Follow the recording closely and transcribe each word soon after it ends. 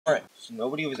Alright, so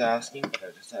nobody was asking, but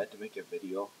I decided to make a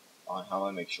video on how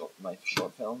I make my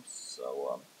short films.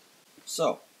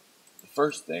 So the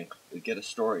first thing is get a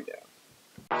story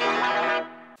down.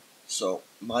 So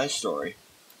my story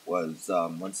was,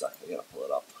 one second, I gotta pull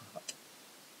it up.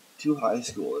 Two high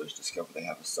schoolers discover they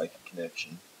have a psychic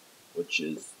connection, which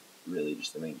is really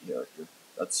just the main character.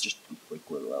 That's just a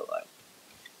quick little outline.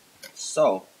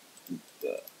 So,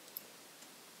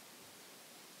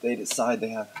 they discover they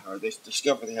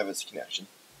have this connection.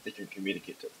 They can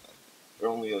communicate to them. They're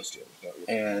only those two.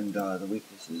 And the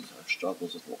weaknesses are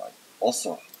struggles with life.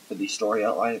 Also, for the story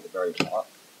outline at the very top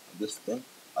of this thing,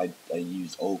 I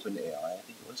use OpenAI, I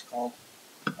think it was called.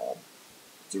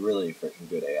 It's a really freaking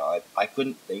good AI. I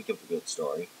couldn't think of a good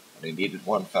story, and I needed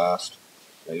one fast.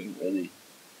 I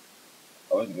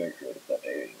wasn't very creative that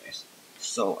day anyways.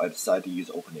 So I decided to use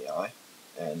OpenAI,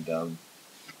 and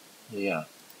yeah.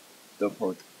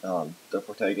 The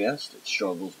protagonist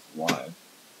struggles with lying,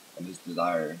 and his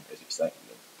desire is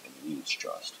excitement, and he needs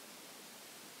trust.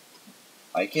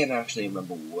 I can't actually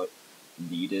remember what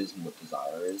need is and what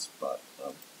desire is, but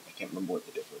I can't remember what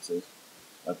the difference is.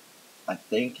 I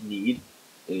think need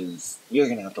is, you're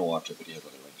going to have to watch the video that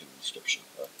I link in the description.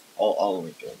 I'll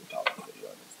link it at the top of the video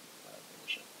when I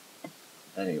finish it.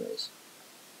 Anyways,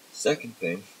 second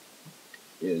thing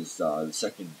is the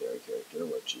secondary character,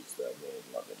 which is the main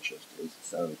love interest, is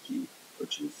Samiki,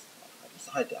 which is, I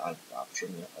decided to add Rapture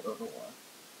in it, I don't know why.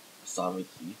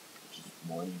 Samiki, which is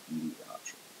Morning Beauty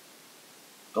Rapture.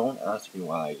 Don't ask me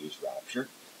why I use Rapture.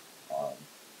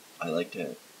 I like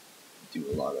to do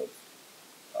a lot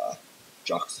of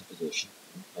juxtaposition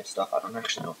in my stuff. I don't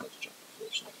actually know if that's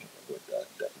juxtaposition, I can't remember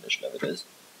what the definition of it is.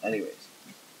 Anyways,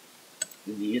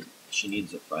 she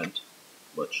needs a friend,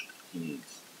 which he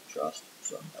needs trust,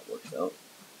 so that works out.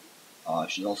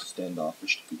 She's also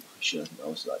standoffish to people she doesn't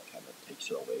know, so that kind of takes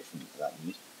her away from that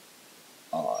need.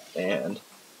 And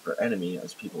her enemy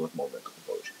is people with more mental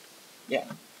composure.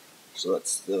 Yeah, so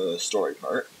that's the story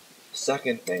part.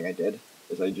 Second thing I did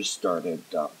is I just started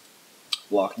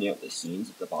blocking out the scenes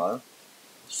at the bottom.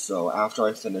 So after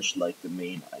I finished like the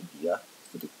main idea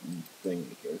for the thing,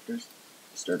 the characters,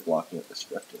 I started blocking out the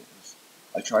script.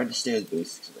 I tried to stay as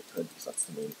basic as I could because that's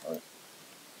the main part.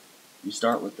 You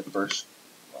start with the first.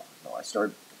 I started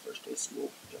with the first day of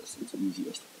school because it's the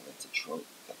easiest and it's a trope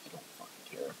that I don't fucking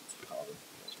care if it's common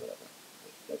because whatever.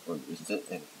 Everyone uses it,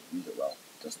 and if you use it well,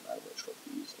 it doesn't matter what trope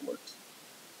you use, it works.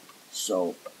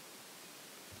 So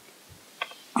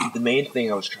the main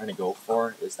thing I was trying to go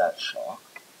for is that shock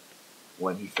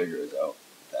when he figures out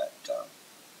that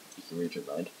he can read your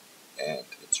mind, and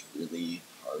it's really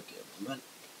hard to implement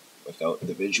without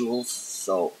the visuals.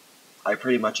 So I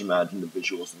pretty much imagined the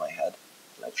visuals in my head,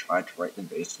 and I tried to write them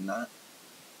based on that.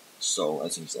 So,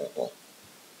 as an example,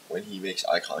 when he makes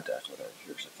eye contact with her,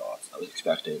 here's her thoughts. I was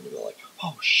expecting him to go like,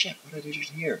 "Oh shit, what did I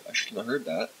just hear? I shouldn't have heard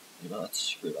that. You know, that's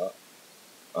screwed up."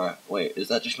 Alright, wait, is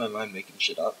that just my mind making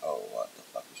shit up? Oh, what the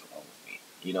fuck is wrong with me?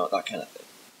 You know, that kind of thing.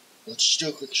 Let's just do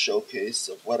a quick showcase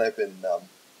of what I've been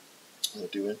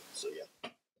doing. So yeah.